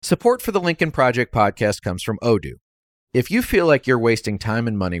Support for the Lincoln Project podcast comes from Odoo. If you feel like you're wasting time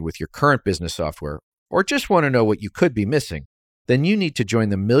and money with your current business software, or just want to know what you could be missing, then you need to join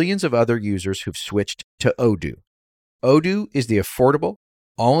the millions of other users who've switched to Odoo. Odoo is the affordable,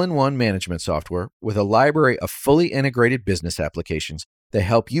 all-in-one management software with a library of fully integrated business applications that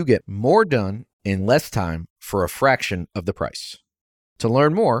help you get more done in less time for a fraction of the price. To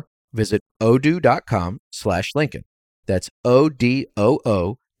learn more, visit odoo.com/Lincoln. That's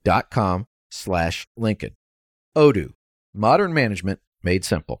odoo.com/Lincoln. Odoo, modern management made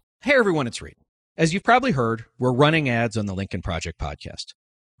simple. Hey everyone, it's Reed. As you've probably heard, we're running ads on the Lincoln Project podcast.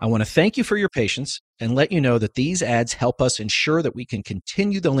 I want to thank you for your patience and let you know that these ads help us ensure that we can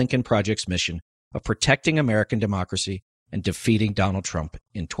continue the Lincoln Project's mission of protecting American democracy and defeating Donald Trump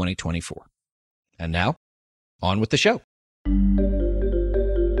in 2024. And now, on with the show.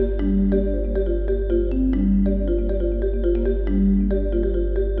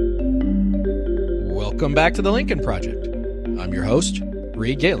 Welcome back to the Lincoln Project. I'm your host,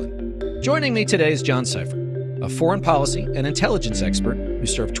 Reed Galen. Joining me today is John Sipher, a foreign policy and intelligence expert who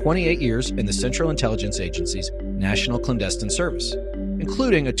served 28 years in the Central Intelligence Agency's National Clandestine Service,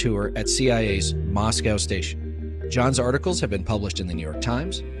 including a tour at CIA's Moscow station. John's articles have been published in the New York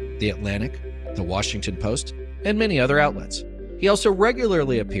Times, The Atlantic, The Washington Post, and many other outlets. He also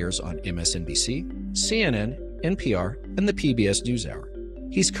regularly appears on MSNBC, CNN, NPR, and the PBS NewsHour.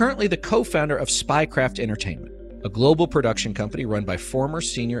 He's currently the co-founder of Spycraft Entertainment, a global production company run by former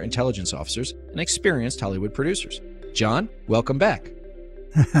senior intelligence officers and experienced Hollywood producers. John, welcome back.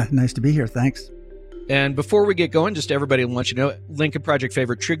 Nice to be here. Thanks. And before we get going, just everybody wants you to know, Lincoln Project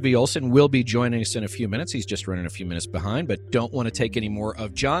favorite Trygve Olson will be joining us in a few minutes. He's just running a few minutes behind, but don't want to take any more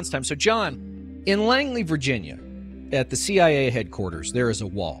of John's time. So John, in Langley, Virginia, at the CIA headquarters, there is a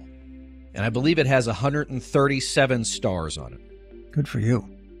wall, and I believe it has 137 stars on it. Good for you.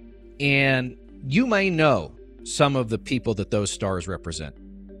 And you may know some of the people that those stars represent.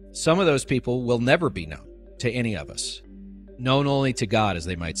 Some of those people will never be known to any of us, known only to God, as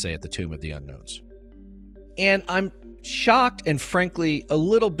they might say at the Tomb of the Unknowns. And I'm shocked and frankly a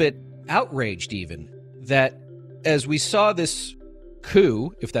little bit outraged even that as we saw this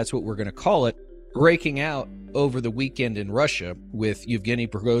coup, if that's what we're going to call it, breaking out over the weekend in Russia with Yevgeny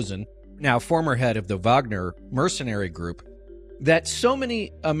Prigozhin, now former head of the Wagner mercenary group, that so many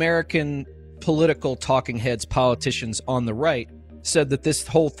American political talking heads, politicians on the right, said that this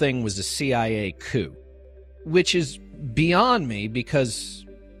whole thing was a CIA coup, which is beyond me because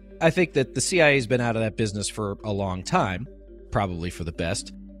I think that the CIA has been out of that business for a long time, probably for the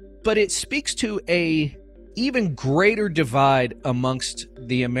best. But it speaks to a even greater divide amongst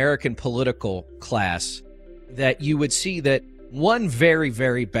the American political class that you would see that one very,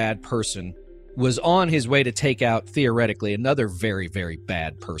 very bad person was on his way to take out, theoretically, another very, very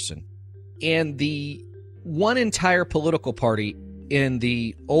bad person. And the one entire political party in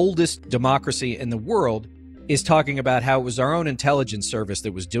the oldest democracy in the world is talking about how it was our own intelligence service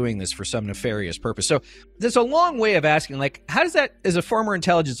that was doing this for some nefarious purpose. So there's a long way of asking, like, how does that, as a former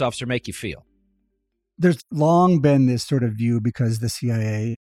intelligence officer, make you feel? There's long been this sort of view, because the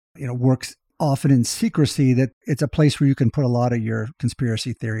CIA, works often in secrecy, that it's a place where you can put a lot of your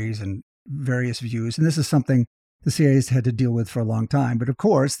conspiracy theories and various views. And this is something the CIA's had to deal with for a long time. But of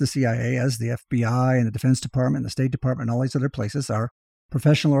course, the CIA, as the FBI and the Defense Department and the State Department and all these other places, are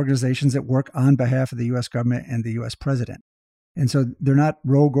professional organizations that work on behalf of the U.S. government and the U.S. president. And so they're not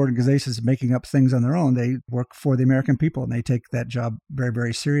rogue organizations making up things on their own. They work for the American people, and they take that job very,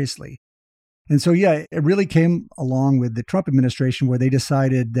 very seriously. And so, yeah, it really came along with the Trump administration, where they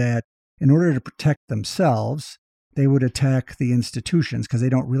decided that in order to protect themselves, they would attack the institutions, because they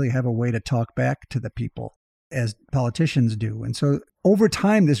don't really have a way to talk back to the people as politicians do. And so over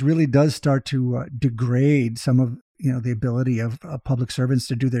time, this really does start to degrade some of the ability of public servants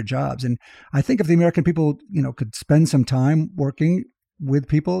to do their jobs. And I think if the American people could spend some time working with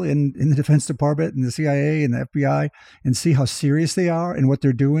people in the Defense Department and the CIA and the FBI and see how serious they are and what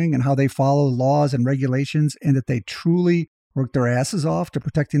they're doing and how they follow laws and regulations, and that they truly work their asses off to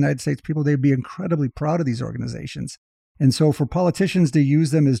protect the United States people, they'd be incredibly proud of these organizations. And so for politicians to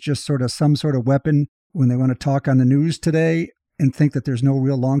use them as just sort of some sort of weapon when they want to talk on the news today and think that there's no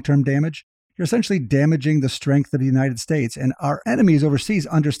real long-term damage, you're essentially damaging the strength of the United States. And our enemies overseas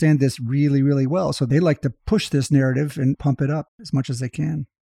understand this really, really well. So they like to push this narrative and pump it up as much as they can.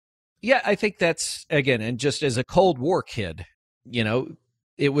 Yeah, I think that's, again, and just as a Cold War kid,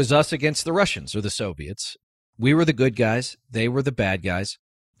 it was us against the Russians or the Soviets. We were the good guys. They were the bad guys.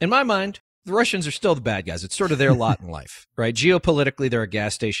 In my mind, the Russians are still the bad guys. It's sort of their lot in life, right? Geopolitically, they're a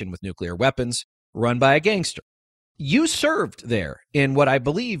gas station with nuclear weapons run by a gangster. You served there in what I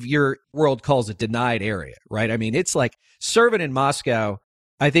believe your world calls a denied area, right? I mean, it's like serving in Moscow.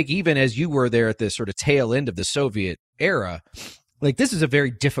 I think even as you were there at the sort of tail end of the Soviet era, like this is a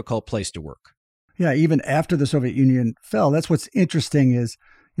very difficult place to work. Yeah, even after the Soviet Union fell, that's what's interesting is,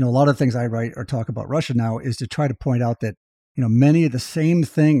 a lot of things I write or talk about Russia now is to try to point out that, many of the same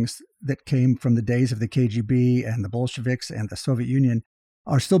things that came from the days of the KGB and the Bolsheviks and the Soviet Union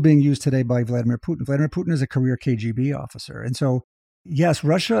are still being used today by Vladimir Putin. Vladimir Putin is a career KGB officer. And so, yes,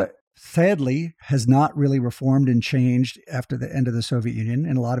 Russia sadly has not really reformed and changed after the end of the Soviet Union.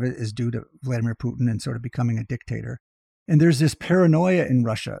 And a lot of it is due to Vladimir Putin and sort of becoming a dictator. And there's this paranoia in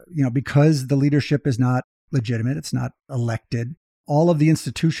Russia, because the leadership is not legitimate, it's not elected. All of the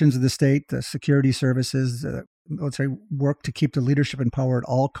institutions of the state, the security services, the military work to keep the leadership in power at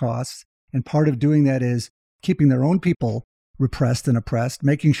all costs. And part of doing that is keeping their own people repressed and oppressed,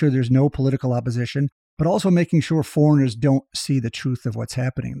 making sure there's no political opposition, but also making sure foreigners don't see the truth of what's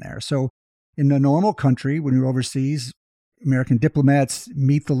happening there. So in a normal country, when you're overseas, American diplomats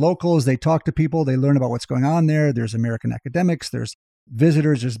meet the locals, they talk to people, they learn about what's going on there. There's American academics, there's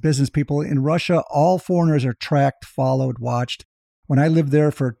visitors, there's business people. In Russia, all foreigners are tracked, followed, watched. When I lived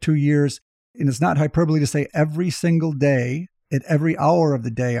there for 2 years, and it's not hyperbole to say every single day, at every hour of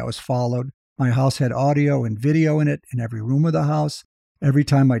the day, I was followed. My house had audio and video in it in every room of the house. Every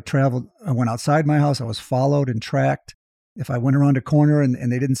time I traveled, I went outside my house, I was followed and tracked. If I went around a corner and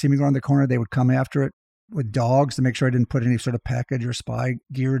they didn't see me go around the corner, they would come after it with dogs to make sure I didn't put any sort of package or spy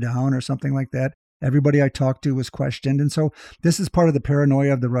gear down or something like that. Everybody I talked to was questioned. And so this is part of the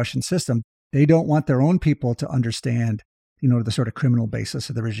paranoia of the Russian system. They don't want their own people to understand, the sort of criminal basis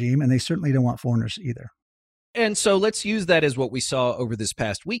of the regime. And they certainly don't want foreigners either. And so let's use that as what we saw over this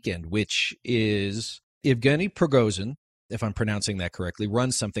past weekend, which is Evgeny Prigozhin, if I'm pronouncing that correctly,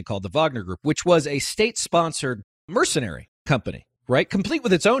 runs something called the Wagner Group, which was a state-sponsored mercenary company, right? Complete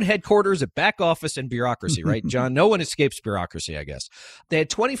with its own headquarters, a back office, and bureaucracy, right, John? No one escapes bureaucracy, I guess. They had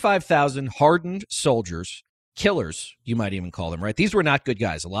 25,000 hardened soldiers, killers, you might even call them, right? These were not good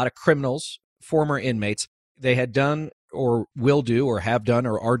guys. A lot of criminals, former inmates. They had done or will do or have done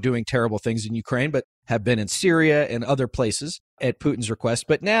or are doing terrible things in Ukraine, but have been in Syria and other places at Putin's request.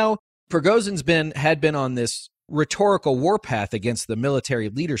 But now Prigozhin's had been on this rhetorical warpath against the military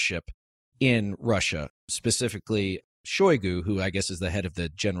leadership in Russia, specifically Shoigu, who I guess is the head of the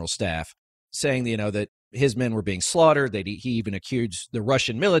general staff, saying, that his men were being slaughtered. He even accused the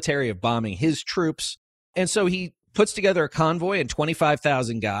Russian military of bombing his troops. And so he puts together a convoy and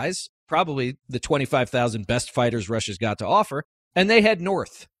 25,000 guys, probably the 25,000 best fighters Russia's got to offer, and they head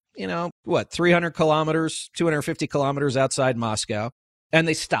north. 300 kilometers, 250 kilometers outside Moscow, and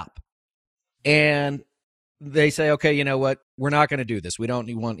they stop. And they say, okay, you know what? We're not going to do this. We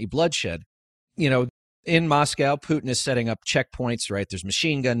don't want any bloodshed. In Moscow, Putin is setting up checkpoints, right? There's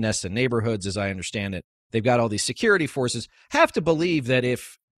machine gun nests in neighborhoods, as I understand it. They've got all these security forces. Have to believe that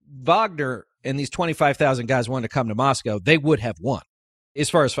if Wagner and these 25,000 guys wanted to come to Moscow, they would have won. As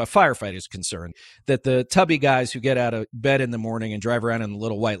far as a firefight is concerned, that the tubby guys who get out of bed in the morning and drive around in the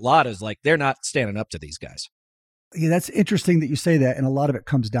little white Ladas, they're not standing up to these guys. Yeah, that's interesting that you say that, and a lot of it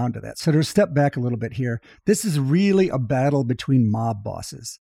comes down to that. So to step back a little bit here, this is really a battle between mob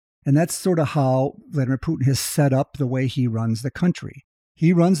bosses. And that's sort of how Vladimir Putin has set up the way he runs the country.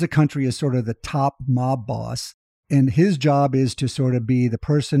 He runs the country as sort of the top mob boss, and his job is to sort of be the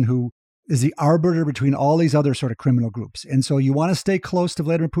person who is the arbiter between all these other sort of criminal groups. And so you want to stay close to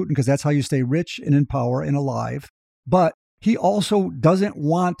Vladimir Putin because that's how you stay rich and in power and alive. But he also doesn't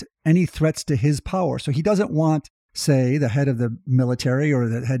want any threats to his power. So he doesn't want, say, the head of the military or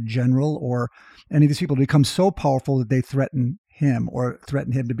the head general or any of these people to become so powerful that they threaten him or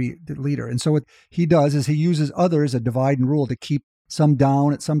threaten him to be the leader. And so what he does is he uses others, a divide and rule, to keep some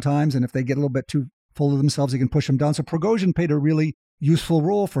down at some times. And if they get a little bit too full of themselves, he can push them down. So Prigozhin played a really useful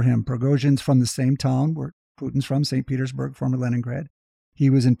role for him. Prigozhin's from the same town where Putin's from, St. Petersburg, former Leningrad.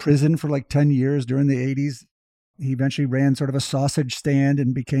 He was in prison for 10 years during the 80s. He eventually ran sort of a sausage stand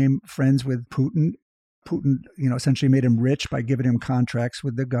and became friends with Putin. Putin, essentially made him rich by giving him contracts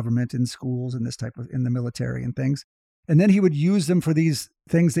with the government in schools and in the military and things. And then he would use them for these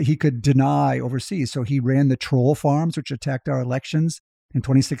things that he could deny overseas. So he ran the troll farms, which attacked our elections in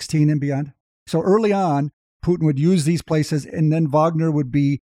 2016 and beyond. So early on, Putin would use these places, and then Wagner would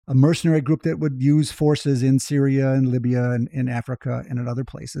be a mercenary group that would use forces in Syria and Libya and in Africa and in other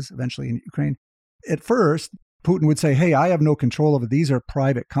places, eventually in Ukraine. At first, Putin would say, hey, I have no control over these. Are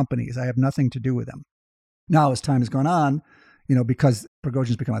private companies. I have nothing to do with them. Now, as time has gone on, because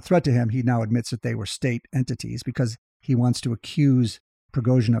Prigozhin's become a threat to him, he now admits that they were state entities because he wants to accuse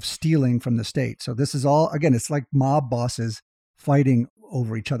Prigozhin of stealing from the state. So this is all, again, it's like mob bosses fighting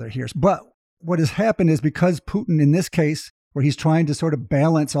over each other here. But what has happened is because Putin, in this case, where he's trying to sort of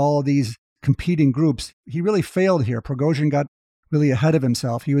balance all these competing groups, he really failed here. Prigozhin got really ahead of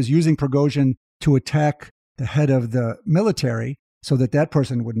himself. He was using Prigozhin to attack the head of the military so that that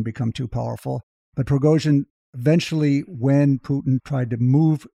person wouldn't become too powerful. But Prigozhin eventually, when Putin tried to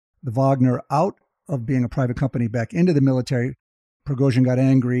move the Wagner out of being a private company back into the military, Prigozhin got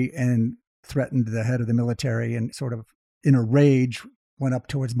angry and threatened the head of the military and sort of in a rage went up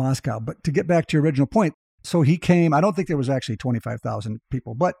towards Moscow. But to get back to your original point, so he came, I don't think there was actually 25,000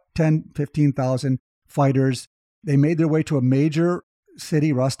 people, but 10, 15,000 fighters. They made their way to a major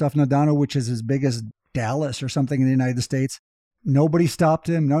city, Rostov-na-Don, which is as big as Dallas or something in the United States. Nobody stopped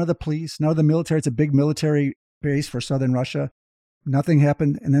him, none of the police, none of the military. It's a big military base for southern Russia. Nothing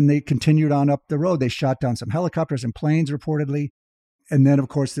happened. And then they continued on up the road. They shot down some helicopters and planes reportedly. And then, of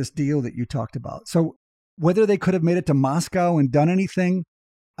course, this deal that you talked about. So whether they could have made it to Moscow and done anything,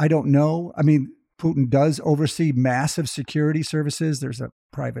 I don't know. I mean, Putin does oversee massive security services. There's a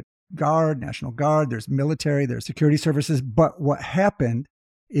private guard, National Guard, there's military, there's security services. But what happened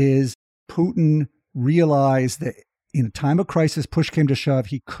is Putin realized that in a time of crisis, push came to shove,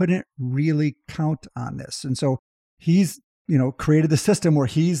 he couldn't really count on this. And so he's, created the system where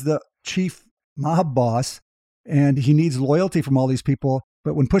he's the chief mob boss and he needs loyalty from all these people.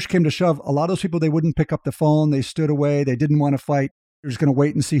 But when push came to shove, a lot of those people, they wouldn't pick up the phone. They stood away. They didn't want to fight. They're just going to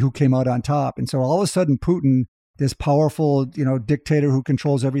wait and see who came out on top. And so all of a sudden, Putin, this powerful, dictator who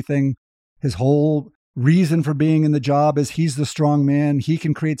controls everything, his whole reason for being in the job is he's the strong man. He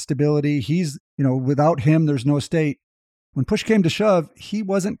can create stability. He's, without him, there's no state. When push came to shove, he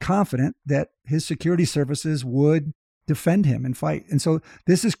wasn't confident that his security services would defend him and fight. And so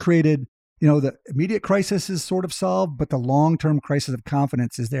this has created, the immediate crisis is sort of solved, but the long-term crisis of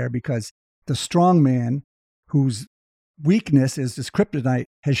confidence is there because the strong man whose weakness is his kryptonite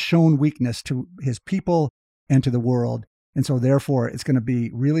has shown weakness to his people and to the world. And so therefore, it's going to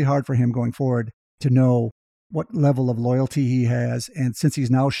be really hard for him going forward to know what level of loyalty he has. And since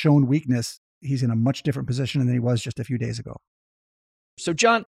he's now shown weakness, he's in a much different position than he was just a few days ago. So,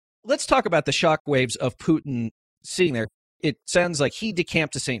 John, let's talk about the shockwaves of Putin sitting there. It sounds like he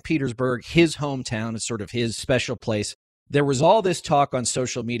decamped to St. Petersburg, his hometown, is sort of his special place. There was all this talk on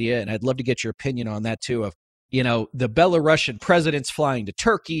social media, and I'd love to get your opinion on that too, of, the Belarusian president's flying to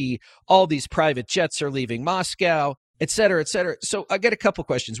Turkey, all these private jets are leaving Moscow, et cetera, et cetera. So I get a couple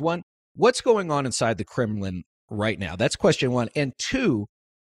questions. One, what's going on inside the Kremlin right now? That's question one. And two,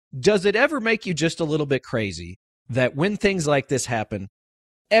 does it ever make you just a little bit crazy that when things like this happen,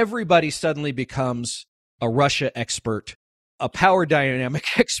 everybody suddenly becomes a Russia expert, a power dynamic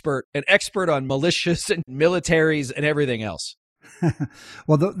expert, an expert on militias and militaries and everything else?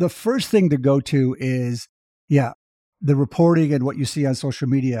 Well, the first thing to go to is, the reporting and what you see on social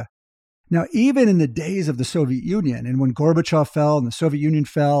media. Now, even in the days of the Soviet Union and when Gorbachev fell and the Soviet Union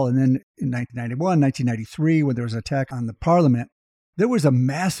fell, and then in 1991, 1993, when there was an attack on the parliament, there was a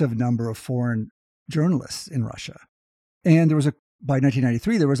massive number of foreign journalists in Russia. And by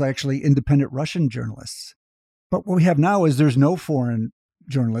 1993, there was actually independent Russian journalists. But what we have now is there's no foreign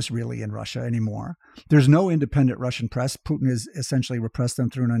journalists really in Russia anymore. There's no independent Russian press. Putin has essentially repressed them,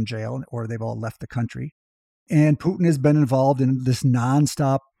 thrown in jail, or they've all left the country. And Putin has been involved in this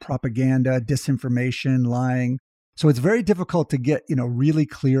nonstop propaganda, disinformation, lying. So it's very difficult to get, really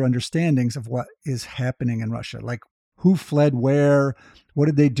clear understandings of what is happening in Russia. Like who fled where, what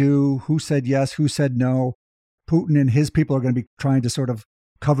did they do, who said yes, who said no. Putin and his people are going to be trying to sort of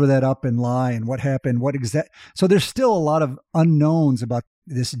cover that up and lie and what happened, So there's still a lot of unknowns about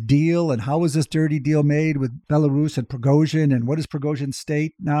this deal and how was this dirty deal made with Belarus and Prigozhin, and what is Prigozhin's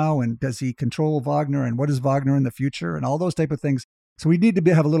state now, and does he control Wagner, and what is Wagner in the future, and all those type of things. So we need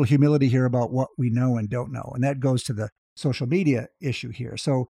to have a little humility here about what we know and don't know. And that goes to the social media issue here.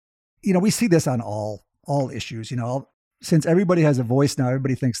 So, we see this on all issues, since everybody has a voice now,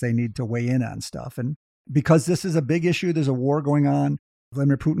 everybody thinks they need to weigh in on stuff. And because this is a big issue, there's a war going on.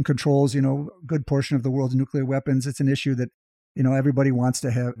 Vladimir Putin controls, a good portion of the world's nuclear weapons. It's an issue that, everybody wants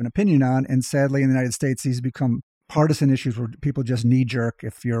to have an opinion on. And sadly, in the United States, these become partisan issues where people just knee jerk,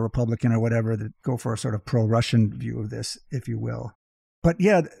 if you're a Republican or whatever, that go for a sort of pro-Russian view of this, if you will. But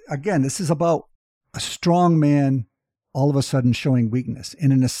again, this is about a strong man all of a sudden showing weakness.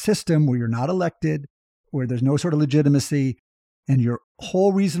 And in a system where you're not elected, where there's no sort of legitimacy, and your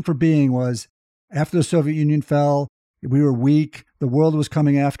whole reason for being was after the Soviet Union fell, we were weak, the world was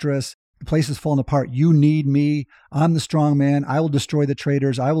coming after us, the place is falling apart, you need me, I'm the strong man, I will destroy the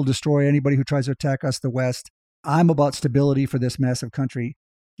traitors, I will destroy anybody who tries to attack us, the West. I'm about stability for this massive country.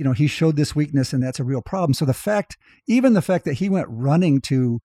 He showed this weakness, and that's a real problem. So even the fact that he went running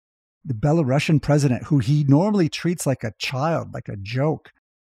to the Belarusian president, who he normally treats like a child, like a joke,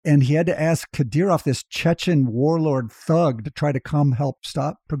 and he had to ask Kadyrov, this Chechen warlord thug, to try to come help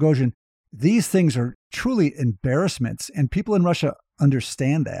stop Prigozhin. These things are truly embarrassments, and people in Russia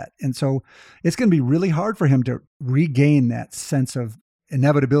understand that. And so it's going to be really hard for him to regain that sense of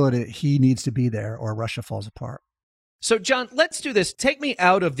inevitability that he needs to be there or Russia falls apart. So, John, let's do this. Take me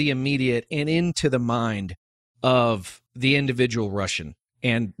out of the immediate and into the mind of the individual Russian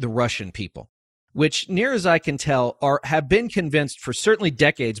and the Russian people, which, near as I can tell, have been convinced for certainly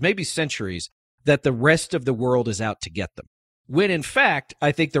decades, maybe centuries, that the rest of the world is out to get them. When, in fact,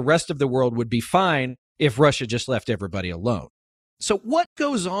 I think the rest of the world would be fine if Russia just left everybody alone. So what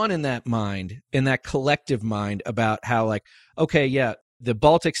goes on in that mind, in that collective mind, about how, like, okay, yeah, the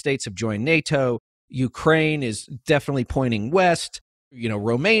Baltic states have joined NATO, Ukraine is definitely pointing west,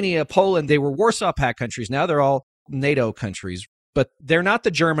 Romania, Poland, they were Warsaw Pact countries. Now they're all NATO countries, but they're not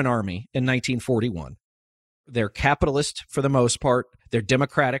the German army in 1941. They're capitalist for the most part. They're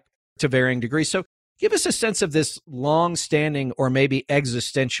democratic to varying degrees. So give us a sense of this long-standing or maybe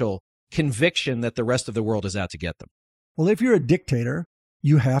existential conviction that the rest of the world is out to get them. Well, if you're a dictator,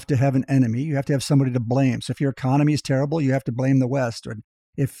 you have to have an enemy. You have to have somebody to blame. So if your economy is terrible, you have to blame the West. Or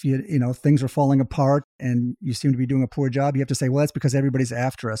if things are falling apart and you seem to be doing a poor job, you have to say, well, that's because everybody's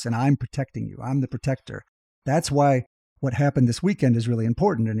after us and I'm protecting you. I'm the protector. That's why what happened this weekend is really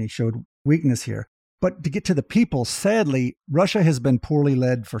important. And he showed weakness here. But to get to the people, sadly, Russia has been poorly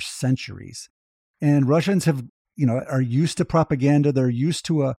led for centuries. And Russians are used to propaganda. They're used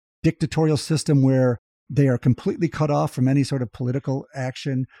to a dictatorial system where they are completely cut off from any sort of political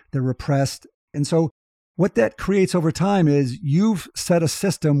action. They're repressed. And so what that creates over time is you've set a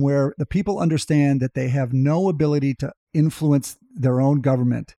system where the people understand that they have no ability to influence their own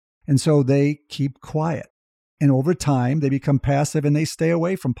government. And so they keep quiet. And over time, they become passive and they stay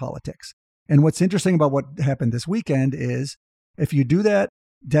away from politics. And what's interesting about what happened this weekend is if you do that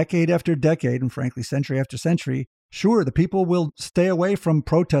decade after decade, and frankly, century after century, sure, the people will stay away from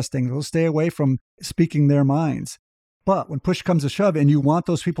protesting. They'll stay away from speaking their minds. But when push comes to shove and you want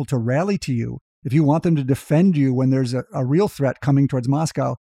those people to rally to you, if you want them to defend you when there's a real threat coming towards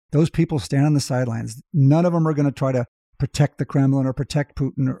Moscow, those people stand on the sidelines. None of them are going to try to protect the Kremlin or protect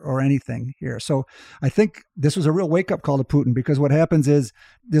Putin or anything here. So I think this was a real wake-up call to Putin, because what happens is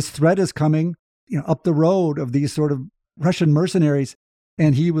this threat is coming, up the road of these sort of Russian mercenaries,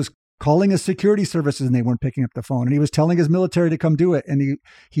 and he was calling his security services and they weren't picking up the phone. And he was telling his military to come do it. And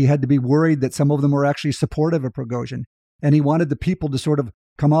he had to be worried that some of them were actually supportive of Prigozhin. And he wanted the people to sort of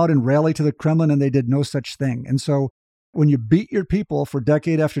come out and rally to the Kremlin, and they did no such thing. And so when you beat your people for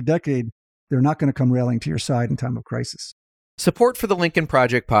decade after decade, they're not going to come rallying to your side in time of crisis. Support for the Lincoln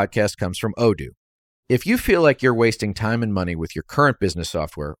Project podcast comes from Odoo. If you feel like you're wasting time and money with your current business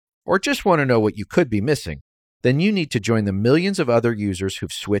software, or just want to know what you could be missing, then you need to join the millions of other users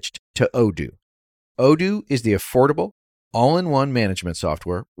who've switched to Odoo. Odoo is the affordable, all-in-one management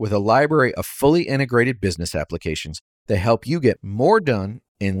software with a library of fully integrated business applications that help you get more done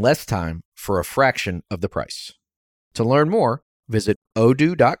in less time for a fraction of the price. To learn more, visit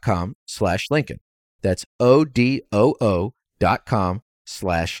odoo.com/Lincoln. That's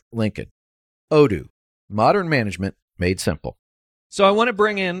odoo.com/Lincoln. Odoo, modern management made simple. So I want to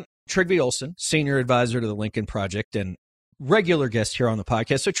bring in Trygve Olson, senior advisor to the Lincoln Project and regular guest here on the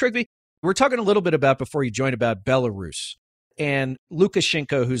podcast. So Trygve, we're talking a little bit about, before you joined, about Belarus and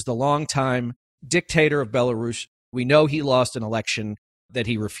Lukashenko, who's the longtime dictator of Belarus. We know he lost an election, that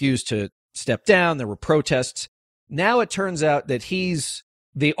he refused to step down. There were protests. Now it turns out that he's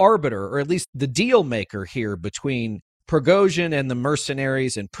the arbiter, or at least the deal maker here between Prigozhin and the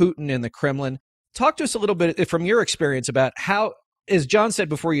mercenaries and Putin and the Kremlin. Talk to us a little bit from your experience about how, as John said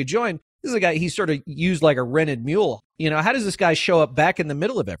before you joined, this is a guy he sort of used like a rented mule. How does this guy show up back in the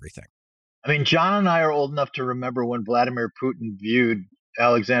middle of everything? I mean, John and I are old enough to remember when Vladimir Putin viewed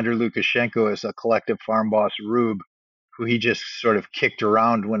Alexander Lukashenko as a collective farm boss rube who he just sort of kicked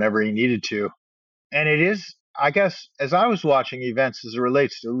around whenever he needed to. And it is, I guess, as I was watching events as it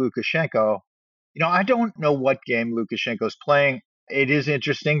relates to Lukashenko, I don't know what game Lukashenko's playing. It is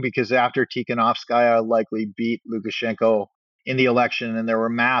interesting because after Tikhanovskaya likely beat Lukashenko in the election and there were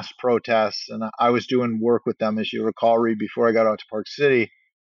mass protests, and I was doing work with them, as you recall, Reed, before I got out to Park City,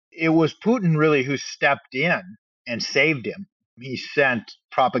 it was Putin really who stepped in and saved him. He sent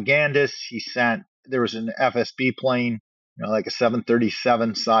propagandists. There was an FSB plane, like a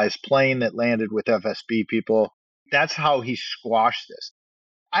 737 size plane that landed with FSB people. That's how he squashed this.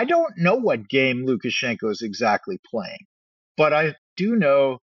 I don't know what game Lukashenko is exactly playing, but I do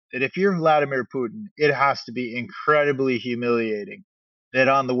know that if you're Vladimir Putin, it has to be incredibly humiliating that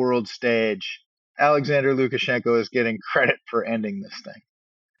on the world stage, Alexander Lukashenko is getting credit for ending this thing.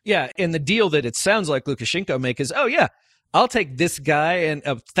 Yeah, and the deal that it sounds like Lukashenko make is, oh yeah, I'll take this guy and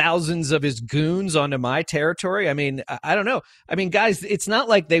thousands of his goons onto my territory. I mean, I don't know. I mean, guys, it's not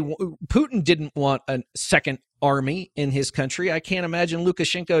like Putin didn't want a second army in his country. I can't imagine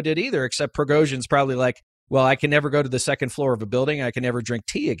Lukashenko did either, except Prigozhin's probably like, well, I can never go to the second floor of a building. I can never drink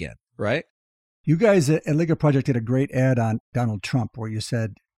tea again, right? You guys at Liga Project did a great ad on Donald Trump where you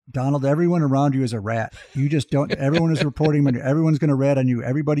said, Donald, everyone around you is a rat. You just don't, everyone is reporting on you. Everyone's going to rat on you.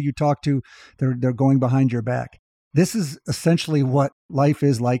 Everybody you talk to, they're going behind your back. This is essentially what life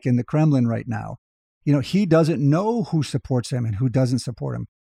is like in the Kremlin right now. You know, he doesn't know who supports him and who doesn't support him.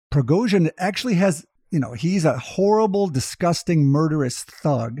 Prigozhin actually has, you know, he's a horrible, disgusting, murderous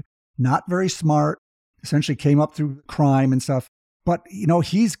thug, not very smart, essentially came up through crime and stuff. But, you know,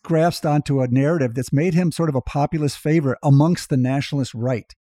 he's grasped onto a narrative that's made him sort of a populist favorite amongst the nationalist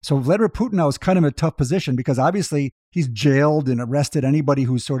right. So Vladimir Putin now is kind of in a tough position because obviously he's jailed and arrested anybody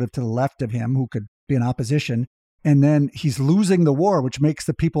who's sort of to the left of him who could be in opposition. And then he's losing the war, which makes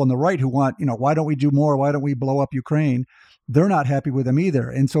the people on the right who want, you know, why don't we do more? Why don't we blow up Ukraine? They're not happy with him either.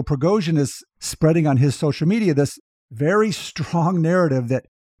 And so Prigozhin is spreading on his social media this very strong narrative that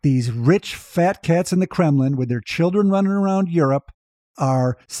these rich fat cats in the Kremlin with their children running around Europe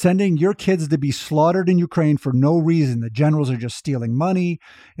are sending your kids to be slaughtered in Ukraine for no reason. The generals are just stealing money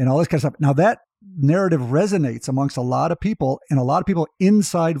and all this kind of stuff. Now that narrative resonates amongst a lot of people and a lot of people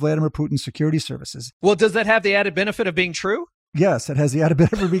inside Vladimir Putin's security services. Well, does that have the added benefit of being true? Yes, it has the added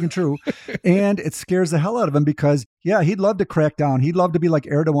benefit of being true. And it scares the hell out of him because, yeah, he'd love to crack down. He'd love to be like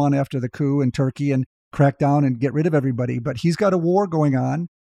Erdogan after the coup in Turkey and crack down and get rid of everybody. But he's got a war going on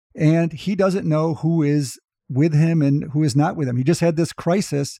and he doesn't know who is with him and who is not with him. He just had this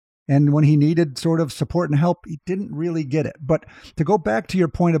crisis. And when he needed sort of support and help, he didn't really get it. But to go back to your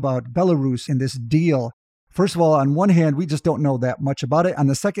point about Belarus and this deal, first of all, on one hand, we just don't know that much about it. On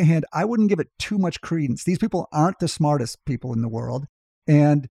the second hand, I wouldn't give it too much credence. These people aren't the smartest people in the world.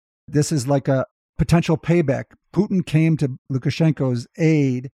 And this is like a potential payback. Putin came to Lukashenko's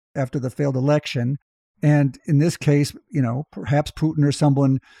aid after the failed election. And in this case, you know, perhaps Putin or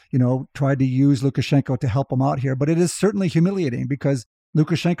someone, you know, tried to use Lukashenko to help him out here. But it is certainly humiliating because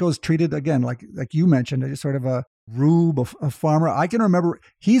Lukashenko is treated, again, like you mentioned, as sort of a rube, a farmer. I can remember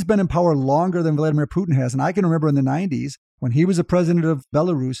he's been in power longer than Vladimir Putin has. And I can remember in the 90s, when he was the president of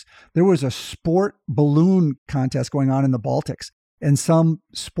Belarus, there was a sport balloon contest going on in the Baltics. And some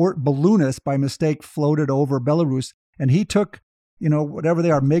sport balloonist by mistake floated over Belarus. And he took, you know, whatever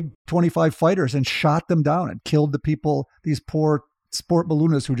they are, MiG-25 fighters and shot them down and killed the people, these poor sport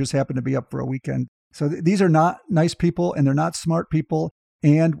balloonists who just happened to be up for a weekend. So these are not nice people and they're not smart people.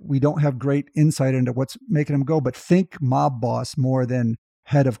 And we don't have great insight into what's making them go, but think mob boss more than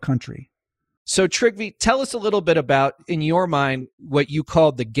head of country. So Trygve, tell us a little bit about, in your mind, what you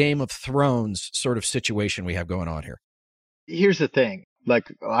called the Game of Thrones sort of situation we have going on here. Here's the thing.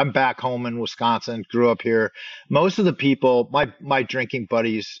 Like, I'm back home in Wisconsin, grew up here. Most of the people, my drinking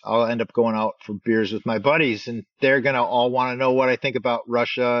buddies, I'll end up going out for beers with my buddies, and they're going to all want to know what I think about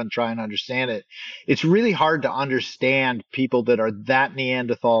Russia and try and understand it. It's really hard to understand people that are that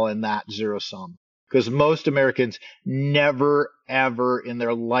Neanderthal and that zero sum, because most Americans never, ever in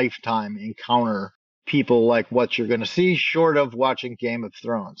their lifetime encounter people like what you're going to see, short of watching Game of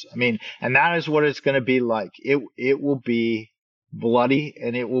Thrones. I mean, and that is what it's going to be like. It will be bloody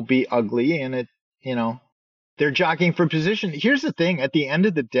and it will be ugly, and it, you know, they're jockeying for position. Here's the thing, at the end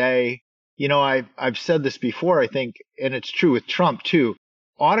of the day, you know, I've said this before, I think, and it's true with Trump too,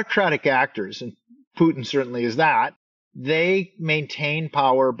 autocratic actors, and Putin certainly is that, they maintain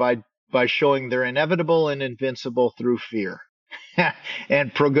power by showing they're inevitable and invincible through fear.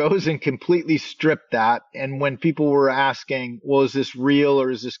 And Prigozhin completely stripped that. And when people were asking, well, is this real or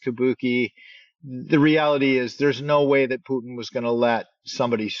is this kabuki? The reality is there's no way that Putin was going to let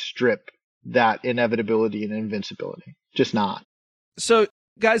somebody strip that inevitability and invincibility. Just not. So,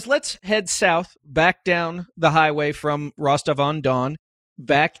 guys, let's head south, back down the highway from Rostov-on-Don,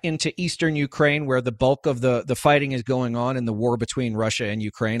 back into eastern Ukraine, where the bulk of the fighting is going on in the war between Russia and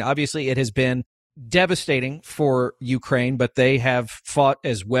Ukraine. Obviously, it has been devastating for Ukraine, but they have fought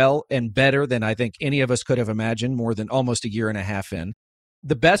as well and better than I think any of us could have imagined more than almost a year and a half in.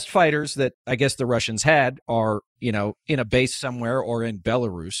 The best fighters that I guess the Russians had are, you know, in a base somewhere or in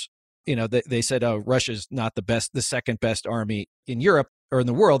Belarus. You know, they said, oh, Russia's not the best, the second best army in Europe. or in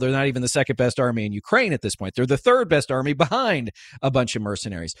the world. They're not even the second best army in Ukraine at this point. They're the third best army behind a bunch of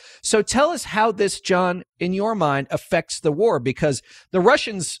mercenaries. So tell us how this, John, in your mind, affects the war, because the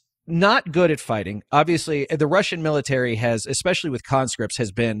Russians not good at fighting. Obviously, the Russian military has, especially with conscripts,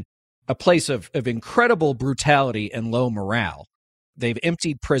 has been a place of incredible brutality and low morale. They've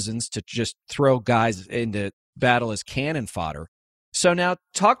emptied prisons to just throw guys into battle as cannon fodder. So now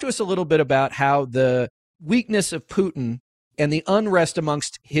talk to us a little bit about how the weakness of Putin and the unrest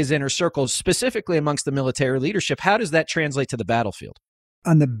amongst his inner circles, specifically amongst the military leadership, how does that translate to the battlefield?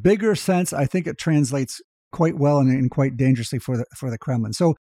 On the bigger sense, I think it translates quite well and quite dangerously for the Kremlin.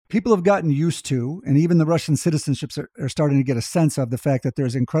 So people have gotten used to, and even the Russian citizenships are starting to get a sense of the fact that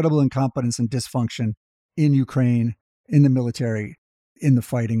there's incredible incompetence and dysfunction in Ukraine, in the military, in the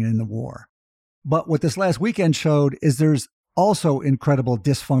fighting, and in the war. But what this last weekend showed is there's also incredible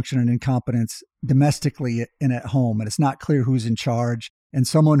dysfunction and incompetence domestically and at home. And it's not clear who's in charge. And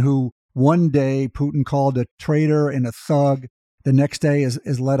someone who one day Putin called a traitor and a thug, the next day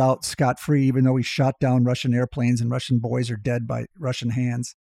is let out scot-free, even though he shot down Russian airplanes and Russian boys are dead by Russian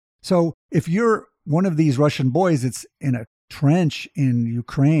hands. So if you're one of these Russian boys that's in a trench in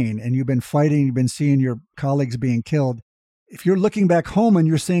Ukraine and you've been fighting, you've been seeing your colleagues being killed, if you're looking back home and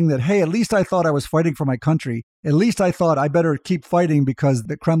you're seeing that, hey, at least I thought I was fighting for my country, at least I thought I better keep fighting because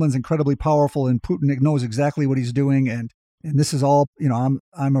the Kremlin's incredibly powerful and Putin knows exactly what he's doing. And this is all,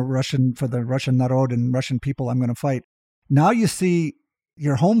 I'm a Russian for the Russian Narod and Russian people, I'm going to fight. Now you see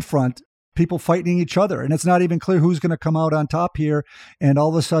your home front, people fighting each other. And it's not even clear who's going to come out on top here. And all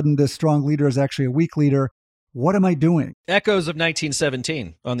of a sudden, this strong leader is actually a weak leader. What am I doing? Echoes of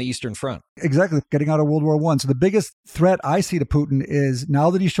 1917 on the Eastern Front. Exactly. Getting out of World War I. So the biggest threat I see to Putin is now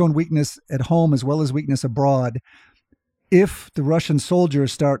that he's shown weakness at home as well as weakness abroad, if the Russian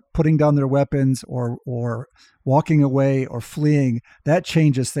soldiers start putting down their weapons or walking away or fleeing, that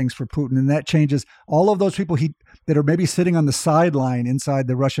changes things for Putin. And that changes all of those people that are maybe sitting on the sideline inside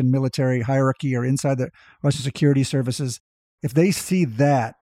the Russian military hierarchy or inside the Russian security services. If they see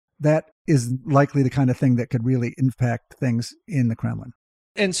that is likely the kind of thing that could really impact things in the Kremlin.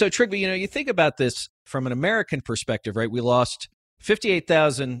 And so, Trygve, you think about this from an American perspective, right? We lost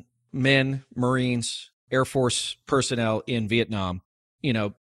 58,000 men, Marines, Air Force personnel in Vietnam.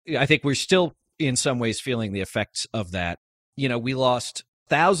 I think we're still in some ways feeling the effects of that. We lost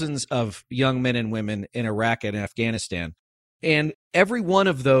thousands of young men and women in Iraq and Afghanistan. And every one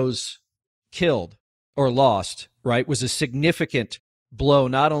of those killed or lost, right, was a significant blow,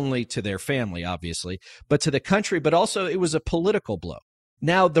 not only to their family, obviously, but to the country, but also it was a political blow.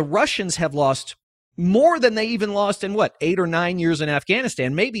 Now, the Russians have lost more than they even lost in 8 or 9 years in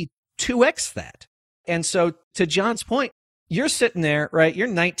Afghanistan, maybe 2x that. And so to John's point, you're sitting there, right? You're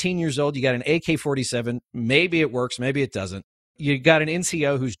 19 years old. You got an AK-47. Maybe it works. Maybe it doesn't. You got an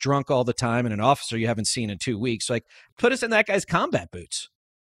NCO who's drunk all the time and an officer you haven't seen in 2 weeks. Like, put us in that guy's combat boots.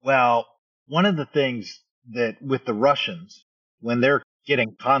 Well, one of the things that with the Russians, when they're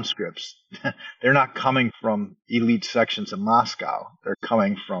getting conscripts, they're not coming from elite sections of Moscow. They're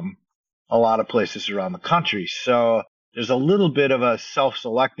coming from a lot of places around the country. So there's a little bit of a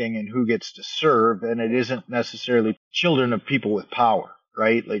self-selecting in who gets to serve, and it isn't necessarily children of people with power,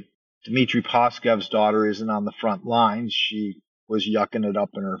 right? Like Dmitry Paskev's daughter isn't on the front lines. She was yucking it up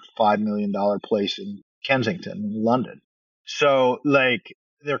in her $5 million place in Kensington, in London. So,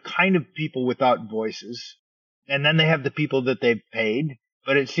 they're kind of people without voices. And then they have the people that they've paid.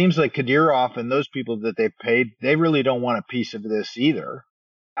 But it seems like Kadyrov and those people that they've paid, they really don't want a piece of this either.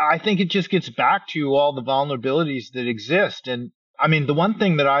 I think it just gets back to all the vulnerabilities that exist. And I mean, the one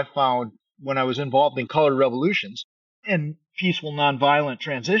thing that I found when I was involved in colored revolutions and peaceful nonviolent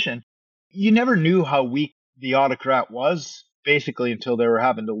transition, you never knew how weak the autocrat was, basically, until they were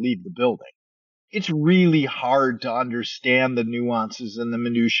having to leave the building. It's really hard to understand the nuances and the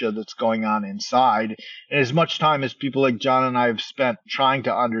minutia that's going on inside. And as much time as people like John and I have spent trying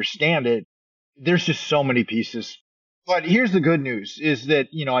to understand it, there's just so many pieces. But here's the good news is that,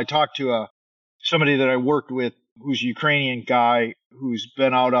 I talked to somebody that I worked with who's a Ukrainian guy who's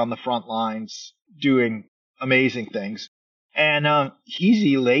been out on the front lines doing amazing things. And he's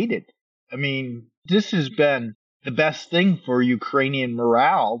elated. I mean, this has been the best thing for Ukrainian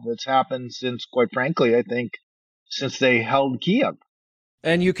morale that's happened since, quite frankly, I think, since they held Kiev.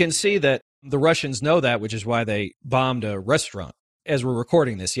 And you can see that the Russians know that, which is why they bombed a restaurant as we're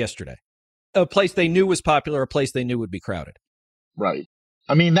recording this yesterday. A place they knew was popular, a place they knew would be crowded. Right.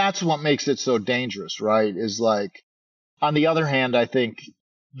 I mean, that's what makes it so dangerous, right? Is on the other hand, I think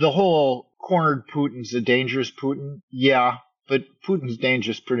the whole cornered Putin's a dangerous Putin. Yeah. but Putin's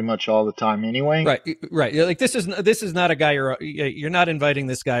dangerous pretty much all the time anyway. Right. Like this is not a guy you're not inviting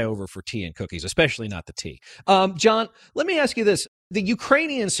this guy over for tea and cookies, especially not the tea. John, let me ask you this. The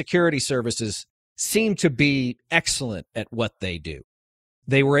Ukrainian security services seem to be excellent at what they do.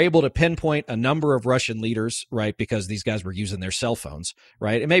 They were able to pinpoint a number of Russian leaders, right, because these guys were using their cell phones,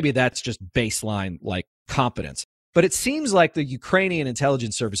 right? And maybe that's just baseline like competence. But it seems like the Ukrainian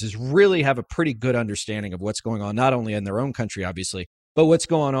intelligence services really have a pretty good understanding of what's going on, not only in their own country, obviously, but what's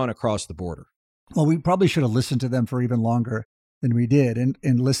going on across the border. Well, we probably should have listened to them for even longer than we did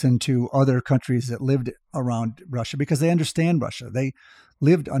and listened to other countries that lived around Russia because they understand Russia. They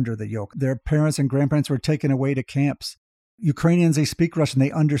lived under the yoke. Their parents and grandparents were taken away to camps. Ukrainians, they speak Russian.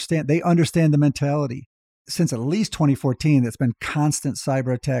 They understand the mentality. Since at least 2014, it's been constant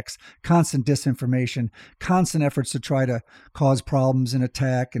cyber attacks, constant disinformation, constant efforts to try to cause problems and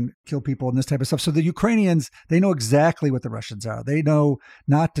attack and kill people and this type of stuff. So the Ukrainians, they know exactly what the Russians are. They know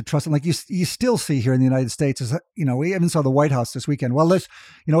not to trust them. Like you still see here in the United States, is, we even saw the White House this weekend. Well,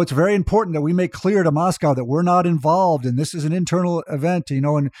 it's very important that we make clear to Moscow that we're not involved and this is an internal event,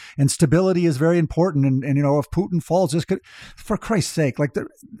 and stability is very important. And if Putin falls, this could, for Christ's sake, like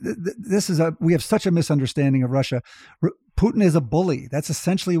we have such a misunderstanding of Russia. Putin is a bully. That's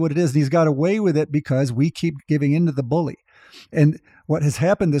essentially what it is. And he's got away with it because we keep giving in to the bully. And what has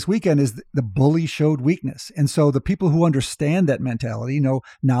happened this weekend is the bully showed weakness. And so the people who understand that mentality know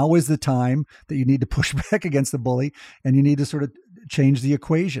now is the time that you need to push back against the bully and you need to sort of change the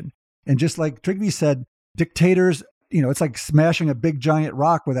equation. And just like Trygve said, dictators, it's like smashing a big giant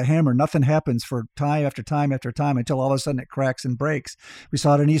rock with a hammer. Nothing happens for time after time after time until all of a sudden it cracks and breaks. We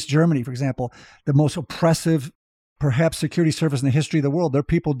saw it in East Germany, for example, the most oppressive, perhaps, security service in the history of the world. Their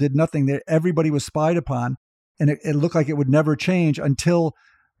people did nothing. Everybody was spied upon, and it looked like it would never change until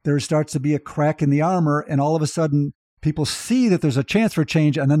there starts to be a crack in the armor, and all of a sudden people see that there's a chance for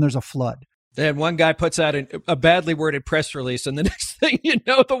change, and then there's a flood. And one guy puts out a badly worded press release, and the next thing you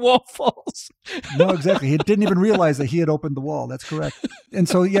know, the wall falls. No, exactly. He didn't even realize that he had opened the wall. That's correct. And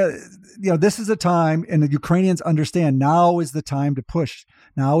so, this is a time, and the Ukrainians understand now is the time to push.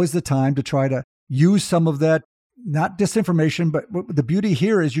 Now is the time to try to use some of that, not disinformation, but the beauty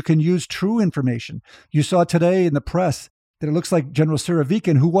here is you can use true information. You saw today in the press that it looks like General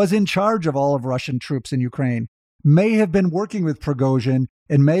Surovikin, who was in charge of all of Russian troops in Ukraine, may have been working with Prigozhin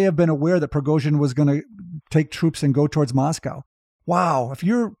and may have been aware that Prigozhin was going to take troops and go towards Moscow. Wow. If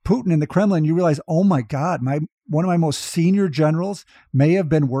you're Putin in the Kremlin, you realize, oh my God, one of my most senior generals may have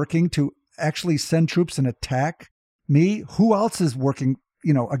been working to actually send troops and attack me. Who else is working,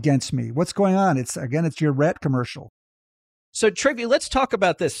 against me? What's going on? It's your rat commercial. So Trygve, let's talk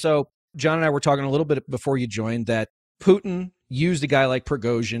about this. So John and I were talking a little bit before you joined that Putin used a guy like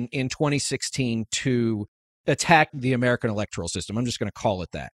Prigozhin in 2016 to attack the American electoral system. I'm just going to call it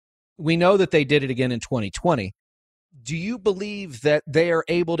that. We know that they did it again in 2020. Do you believe that they are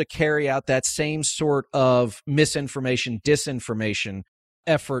able to carry out that same sort of misinformation, disinformation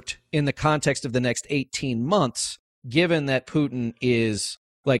effort in the context of the next 18 months, given that Putin is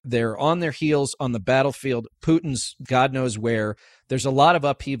like they're on their heels on the battlefield? Putin's God knows where. There's a lot of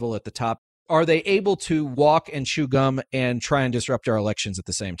upheaval at the top. Are they able to walk and chew gum and try and disrupt our elections at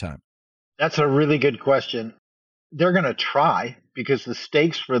the same time? That's a really good question. They're going to try because the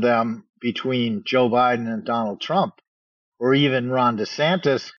stakes for them between Joe Biden and Donald Trump or even Ron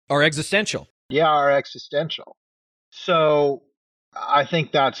DeSantis are existential. Yeah, are existential. So I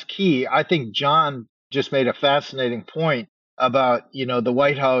think that's key. I think John just made a fascinating point about, the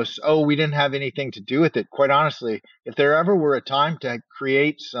White House. Oh, we didn't have anything to do with it. Quite honestly, if there ever were a time to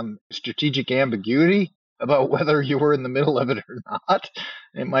create some strategic ambiguity about whether you were in the middle of it or not,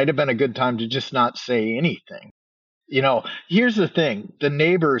 it might have been a good time to just not say anything. Here's the thing. The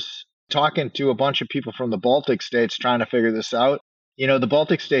neighbors, talking to a bunch of people from the Baltic states trying to figure this out, the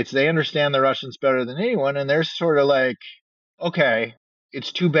Baltic states, they understand the Russians better than anyone. And they're sort of like, okay,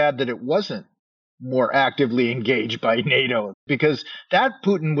 it's too bad that it wasn't more actively engaged by NATO, because that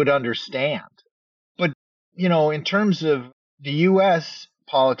Putin would understand. But, in terms of the U.S.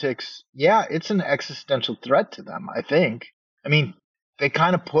 politics, yeah, it's an existential threat to them, I think. I mean, they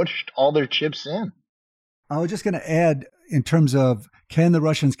kind of pushed all their chips in. I was just going to add, in terms of can the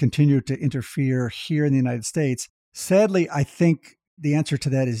Russians continue to interfere here in the United States? Sadly, I think the answer to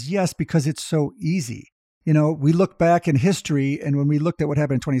that is yes, because it's so easy. We look back in history, and when we looked at what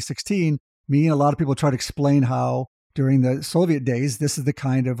happened in 2016, me and a lot of people try to explain how during the Soviet days, this is the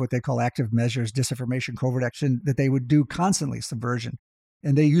kind of what they call active measures, disinformation, covert action, that they would do constantly, subversion.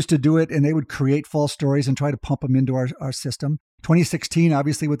 And they used to do it, and they would create false stories and try to pump them into our system. 2016,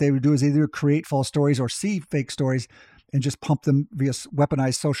 obviously, what they would do is either create false stories or see fake stories and just pump them via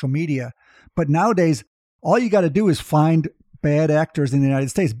weaponized social media. But nowadays, all you got to do is find bad actors in the United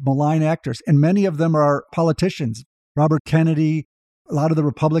States, malign actors. And many of them are politicians. Robert Kennedy, a lot of the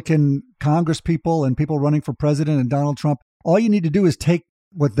Republican Congress people and people running for president and Donald Trump. All you need to do is take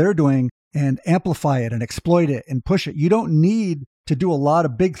what they're doing and amplify it and exploit it and push it. You don't need to do a lot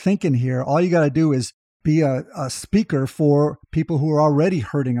of big thinking here. All you got to do is be a speaker for people who are already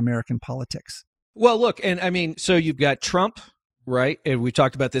hurting American politics. Well, look, and I mean, so you've got Trump, right? And we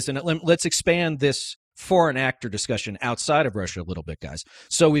talked about this, and let's expand this foreign actor discussion outside of Russia a little bit, guys.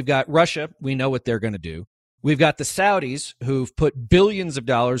 So we've got Russia. We know what they're going to do. We've got the Saudis who've put billions of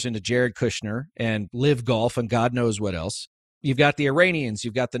dollars into Jared Kushner and Live Golf and God knows what else. You've got the Iranians.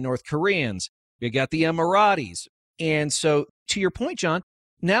 You've got the North Koreans. You've got the Emiratis. And so to your point, John,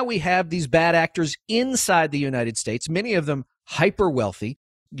 now we have these bad actors inside the United States, many of them hyper wealthy.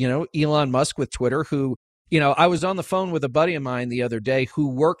 You know, Elon Musk with Twitter, who, you know, I was on the phone with a buddy of mine the other day who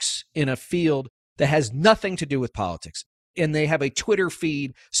works in a field that has nothing to do with politics. And they have a Twitter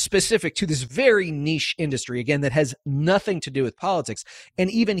feed specific to this very niche industry, again, that has nothing to do with politics.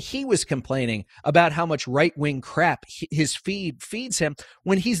 And even he was complaining about how much right-wing crap his feed feeds him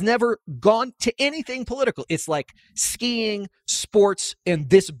when he's never gone to anything political. It's like skiing, sports, and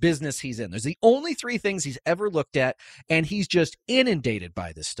this business he's in. There's the only three things he's ever looked at, and he's just inundated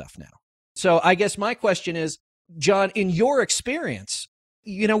by this stuff now. So I guess my question is, John, in your experience,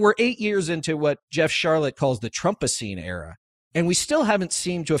 you know, we're 8 years into what Jeff Sharlet calls the Trumpocene era, and we still haven't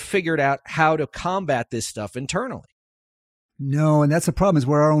seemed to have figured out how to combat this stuff internally. No, and that's the problem, is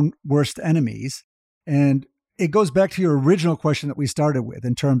we're our own worst enemies. And it goes back to your original question that we started with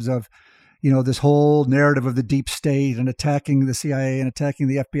in terms of, you know, this whole narrative of the deep state and attacking the CIA and attacking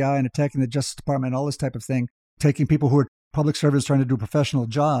the FBI and attacking the Justice Department, all this type of thing, taking people who are public servants trying to do a professional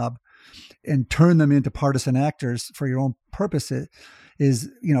job and turn them into partisan actors for your own purposes.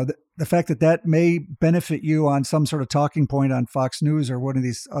 Is, you know, the fact that that may benefit you on some sort of talking point on Fox News or one of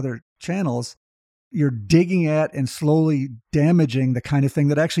these other channels, you're digging at and slowly damaging the kind of thing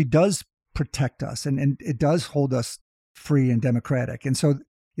that actually does protect us and it does hold us free and democratic. And so,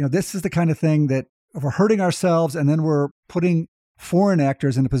 you know, this is the kind of thing that if we're hurting ourselves and then we're putting foreign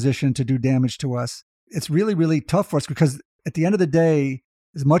actors in a position to do damage to us, it's really, really tough for us, because at the end of the day,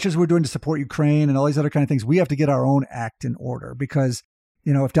 as much as we're doing to support Ukraine and all these other kind of things, we have to get our own act in order, because,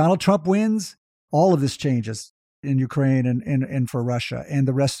 you know, if Donald Trump wins, all of this changes in Ukraine and for Russia and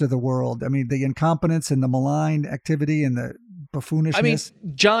the rest of the world. I mean, the incompetence and the malign activity and the buffoonishness. I mean,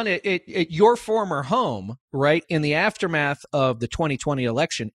 John, at your former home, right, in the aftermath of the 2020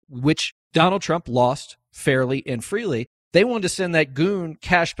 election, which Donald Trump lost fairly and freely, they wanted to send that goon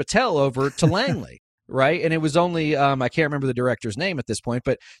Kash Patel over to Langley, right? And it was only, I can't remember the director's name at this point,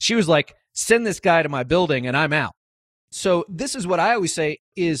 but she was like, send this guy to my building and I'm out. So this is what I always say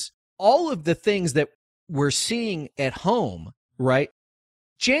is all of the things that we're seeing at home, right?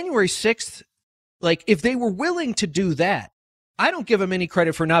 January 6th, like if they were willing to do that, I don't give them any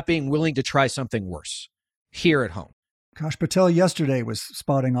credit for not being willing to try something worse here at home. Kash Patel yesterday was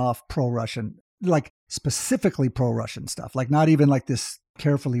spouting off pro-Russian, like specifically pro-Russian stuff, like not even like this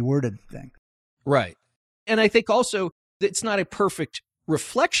carefully worded thing. Right. And I think also it's not a perfect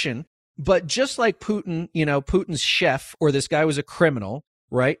reflection, but just like Putin, you know, Putin's chef, or this guy was a criminal,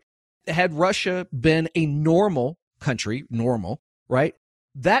 right? Had Russia been a normal country, right?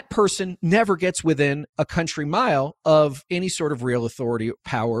 That person never gets within a country mile of any sort of real authority,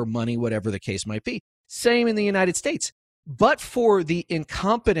 power, money, whatever the case might be. Same in the United States. But for the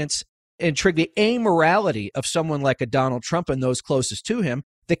incompetence and Trygve amorality of someone like a Donald Trump and those closest to him,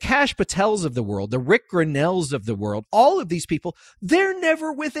 the Kash Patels of the world, the Rick Grinnells of the world, all of these people, they're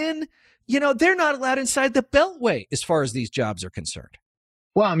never within, you know, they're not allowed inside the Beltway as far as these jobs are concerned.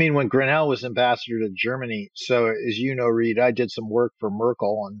 Well, I mean, when Grinnell was ambassador to Germany, so as you know, Reed, I did some work for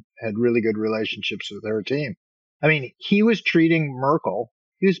Merkel and had really good relationships with her team. I mean, he was treating Merkel.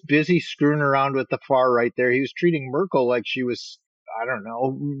 He was busy screwing around with the far right there. He was treating Merkel like she was, I don't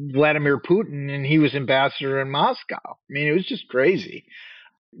know, Vladimir Putin, and he was ambassador in Moscow. I mean, it was just crazy.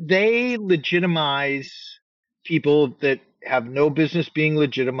 They legitimize people that have no business being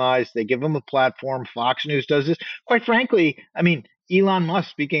legitimized. They give them a platform. Fox News does this. Quite frankly, I mean, Elon Musk,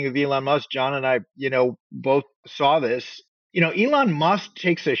 speaking of Elon Musk, John and I, you know, both saw this. You know, Elon Musk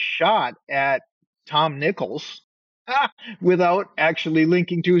takes a shot at Tom Nichols without actually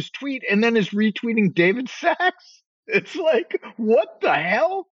linking to his tweet, and then is retweeting David Sachs. It's like, what the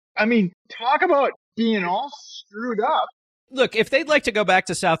hell? I mean, talk about being all screwed up. Look, if they'd like to go back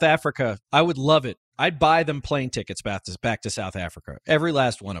to South Africa, I would love it. I'd buy them plane tickets back to South Africa, every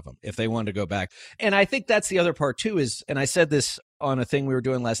last one of them, if they wanted to go back. And I think that's the other part too is, and I said this on a thing we were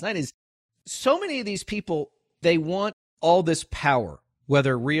doing last night, is so many of these people, they want all this power,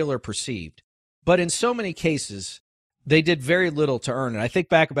 whether real or perceived. But in so many cases, they did very little to earn it. I think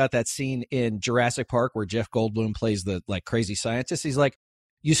back about that scene in Jurassic Park where Jeff Goldblum plays the like crazy scientist. He's like,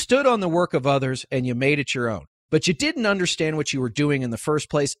 you stood on the work of others and you made it your own, but you didn't understand what you were doing in the first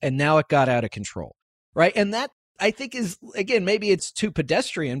place. And now it got out of control. Right. And that I think is, again, maybe it's too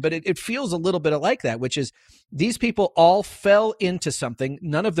pedestrian, but it feels a little bit like that, which is these people all fell into something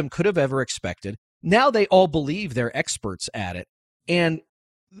none of them could have ever expected. Now they all believe they're experts at it, and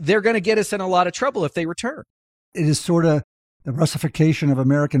they're going to get us in a lot of trouble if they return. It is sort of the Russification of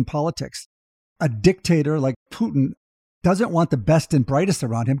American politics. A dictator like Putin doesn't want the best and brightest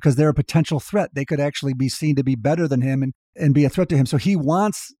around him because they're a potential threat. They could actually be seen to be better than him and be a threat to him. So he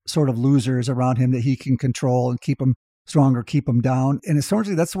wants sort of losers around him that he can control and keep them strong or keep them down. And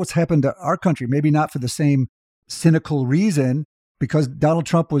essentially that's what's happened to our country. Maybe not for the same cynical reason, because Donald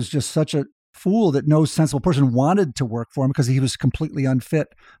Trump was just such a fool that no sensible person wanted to work for him because he was completely unfit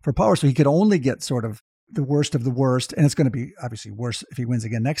for power. So he could only get sort of the worst of the worst. And it's going to be obviously worse if he wins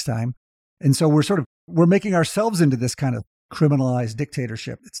again next time. And so we're making ourselves into this kind of criminalized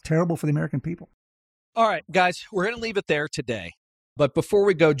dictatorship. It's terrible for the American people. All right, guys, we're going to leave it there today. But before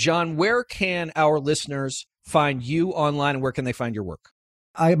we go, John, where can our listeners find you online and where can they find your work?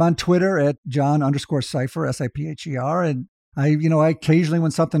 I am on Twitter at John_Sipher, Sipher. And I occasionally, when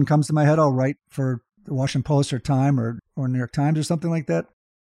something comes to my head, I'll write for the Washington Post or Time or New York Times or something like that.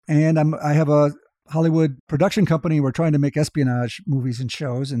 And I have a Hollywood production company. We're trying to make espionage movies and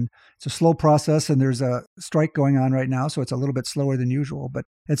shows, and it's a slow process, and there's a strike going on right now, so it's a little bit slower than usual. But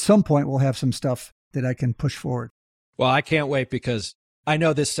at some point, we'll have some stuff that I can push forward. Well, I can't wait because I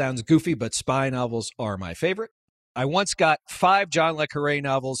know this sounds goofy, but spy novels are my favorite. I once got 5 John le Carré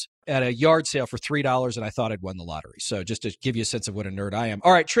novels at a yard sale for $3, and I thought I'd won the lottery. So just to give you a sense of what a nerd I am.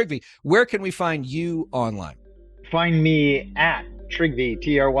 All right, Trygve, where can we find you online? Find me at Trygve,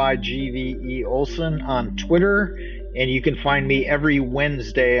 Trygve Olson on Twitter. And you can find me every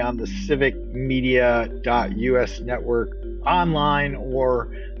Wednesday on the civicmedia.us network online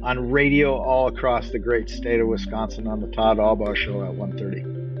or on radio all across the great state of Wisconsin on the Todd Albaugh Show at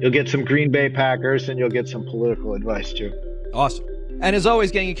 1:30. You'll get some Green Bay Packers and you'll get some political advice too. Awesome. And as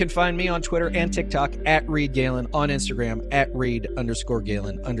always, gang, you can find me on Twitter and TikTok at Reed Galen, on Instagram at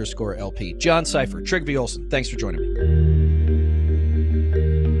Reed_Galen_LP. John Sipher, Trygve Olson, thanks for joining me.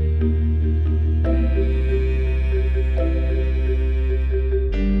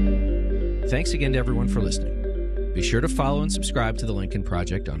 Thanks again to everyone for listening. Be sure to follow and subscribe to The Lincoln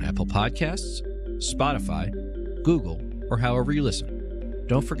Project on Apple Podcasts, Spotify, Google, or however you listen.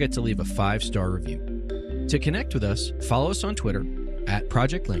 Don't forget to leave a 5-star review. To connect with us, follow us on Twitter at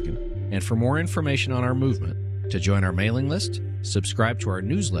Project Lincoln, and for more information on our movement, to join our mailing list, subscribe to our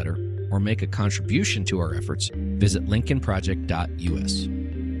newsletter, or make a contribution to our efforts, visit lincolnproject.us.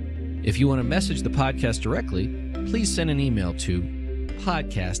 If you want to message the podcast directly, please send an email to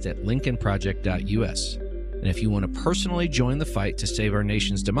podcast@lincolnproject.us. And if you want to personally join the fight to save our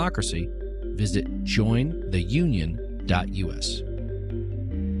nation's democracy, visit jointheunion.us.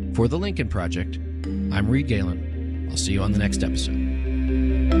 For The Lincoln Project, I'm Reed Galen. I'll see you on the next episode.